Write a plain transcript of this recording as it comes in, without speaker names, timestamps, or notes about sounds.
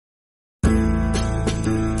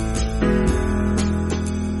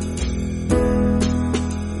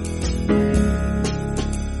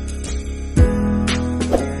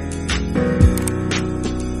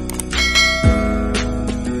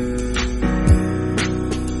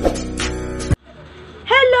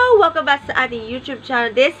lumabas sa ating YouTube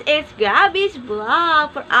channel. This is Gabby's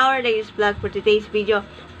vlog. For our latest vlog for today's video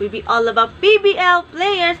will be all about PBL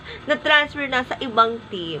players na transfer na sa ibang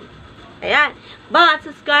team. Ayan. But,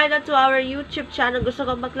 subscribe na to our YouTube channel. Gusto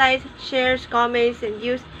ko mag-like, shares, comments, and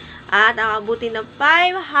views. At ang abuti ng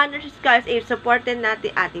 500 subscribers, i-supportin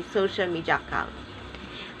natin ating social media account.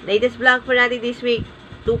 Latest vlog for natin this week,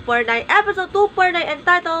 249, episode 249,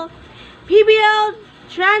 entitled PBL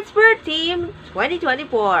Transfer Team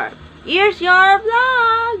 2024. Here's your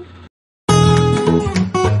vlog!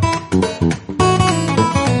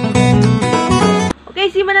 Okay,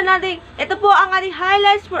 simulan na natin. Ito po ang ating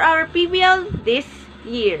highlights for our PBL this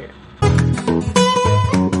year.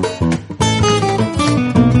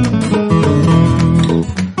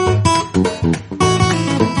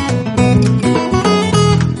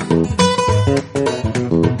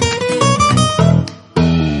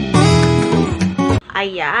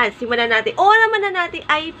 Ayan, simulan natin. Naman na natin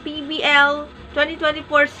ay PBL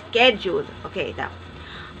 2024 schedule. Okay, ito.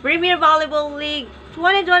 Premier Volleyball League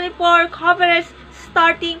 2024 conference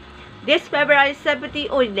starting this February 17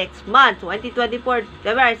 or next month, 2024,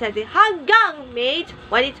 February 17 hanggang May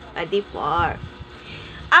 2024.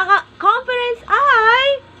 Ang conference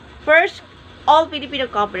ay first All Filipino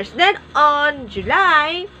Conference. Then, on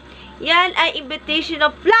July, yan ay Invitational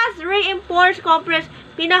plus Reinforced Conference,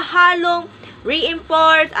 pinahalong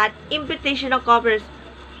Reinforced at Invitational Conference.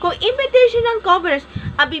 Kung Invitational Conference,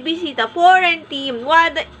 ang bibisita, foreign team,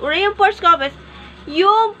 while the Reinforced Conference,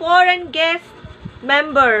 yung foreign guest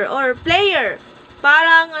member or player.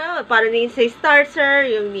 Parang din sa Starcer,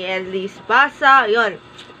 yung ni Elise Basa, yun.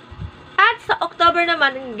 At sa October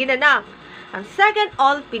naman, ginanap ang second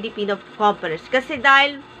All Filipino Conference. Kasi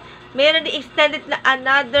dahil meron din extended na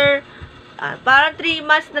another, parang 3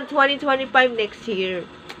 months ng 2025 next year.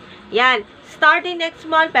 Yan. Starting next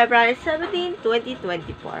month, February 17,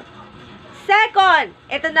 2024. Second,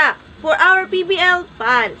 ito na, for our PBL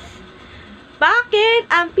fans.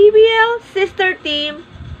 Bakit ang PBL sister team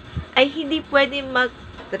ay hindi pwede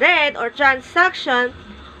mag-trade or transaction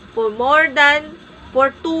for more than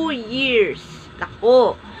 2 years?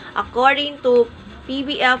 Nako, according to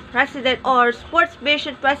PBL President or Sports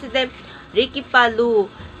Vision President Ricky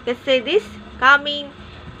Palu. Kasi this coming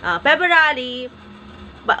February,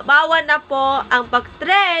 bawal na po ang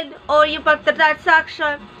pag-trade o yung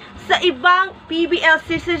pag-transaction sa ibang PBL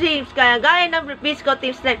sister teams. Kaya gaya ng Bisco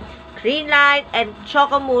teams like Greenlight and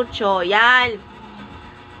KUMU. Yan.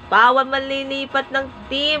 Bawal malilipat ng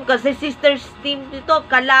team kasi sisters team nito.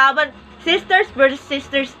 Kalaban. Sisters versus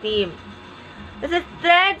sisters team. Kasi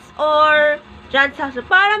trades or transaction.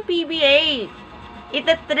 Parang PBA.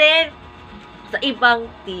 Ita-trade sa ibang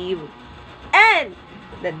team. And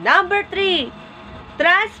the number 3,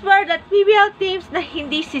 transfer that PBL teams na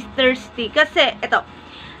hindi sisters team. Kasi, ito,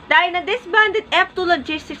 dahil na disbanded F2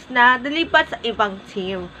 Logistics na, nalipat sa ibang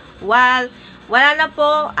team. While, wala na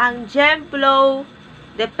po ang Gemflow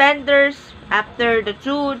Defenders after the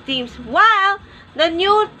 2 teams. While, the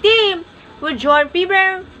new team who join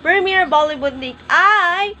Premier Volleyball League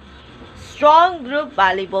ay Strong Group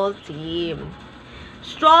Volleyball Team.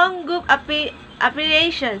 Strong Group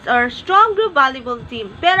Affiliations or Strong Group Volleyball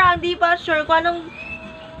Team. Pero hindi pa sure kung anong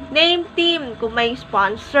name team, kung may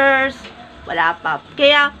sponsors, wala pa.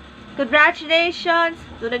 Kaya, congratulations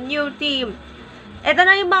to the new team. Ito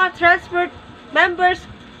na yung mga transfer members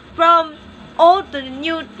from old to the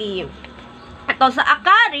new team. Ito sa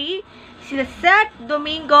Akari, sila Seth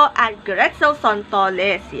Domingo at Gretzel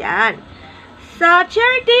Santoles. Yan. Sa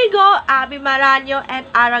Cheritigo, Abby Maranyo and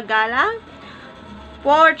Aragalang.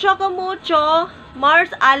 For Chocomucho,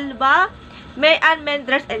 Mars Alba, Mayan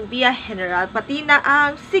Mendres and Via General. Pati na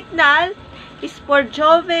ang Signal is for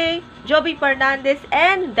Jovi Fernandez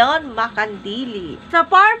and Don Macandili. Sa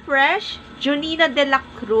Parfresh, Junina de la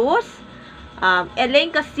Cruz, Elaine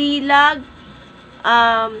Casilag,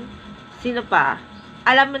 sino pa?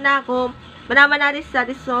 Alam mo na kung manaman natin sa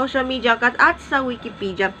social media at sa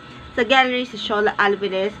Wikipedia. Sa gallery si Shola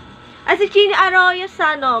Alvarez. At si Chini Arroyo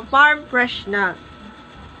sa Farm Fresh na.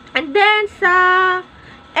 And then sa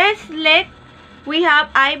S-Lake, we have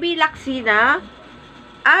Ivy Laxina.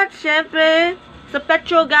 At syempre, sa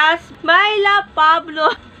Petrogas, Myla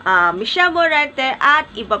Pablo, Michelle Morente, at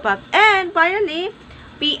iba pa. And finally,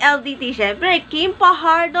 PLDT, syempre, Kim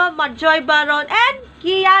Pajardo, Majoy Baron, and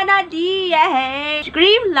Kiana Diaz.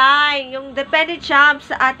 Screamline, yung defending champ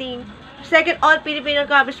sa ating second All-Filipino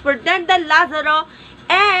Conference for Denda Lazaro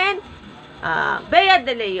and Bea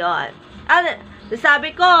De Leon.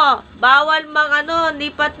 Sabi ko, bawal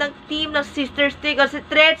lipat ng team ng sisters team kasi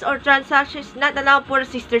threats or transactions not allowed for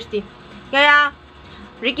sisters team. Kaya,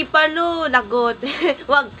 Ricky Palu, lagot.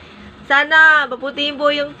 Wag. Sana maputihin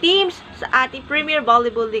po yung teams sa ating Premier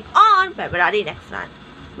Volleyball League on February next month.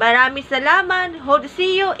 Maraming salamat. Hope to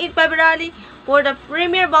see you in February for the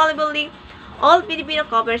Premier Volleyball League All Filipino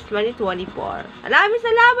Covers 2024. Maraming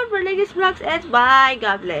salamat for latest vlogs and bye.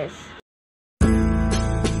 God bless.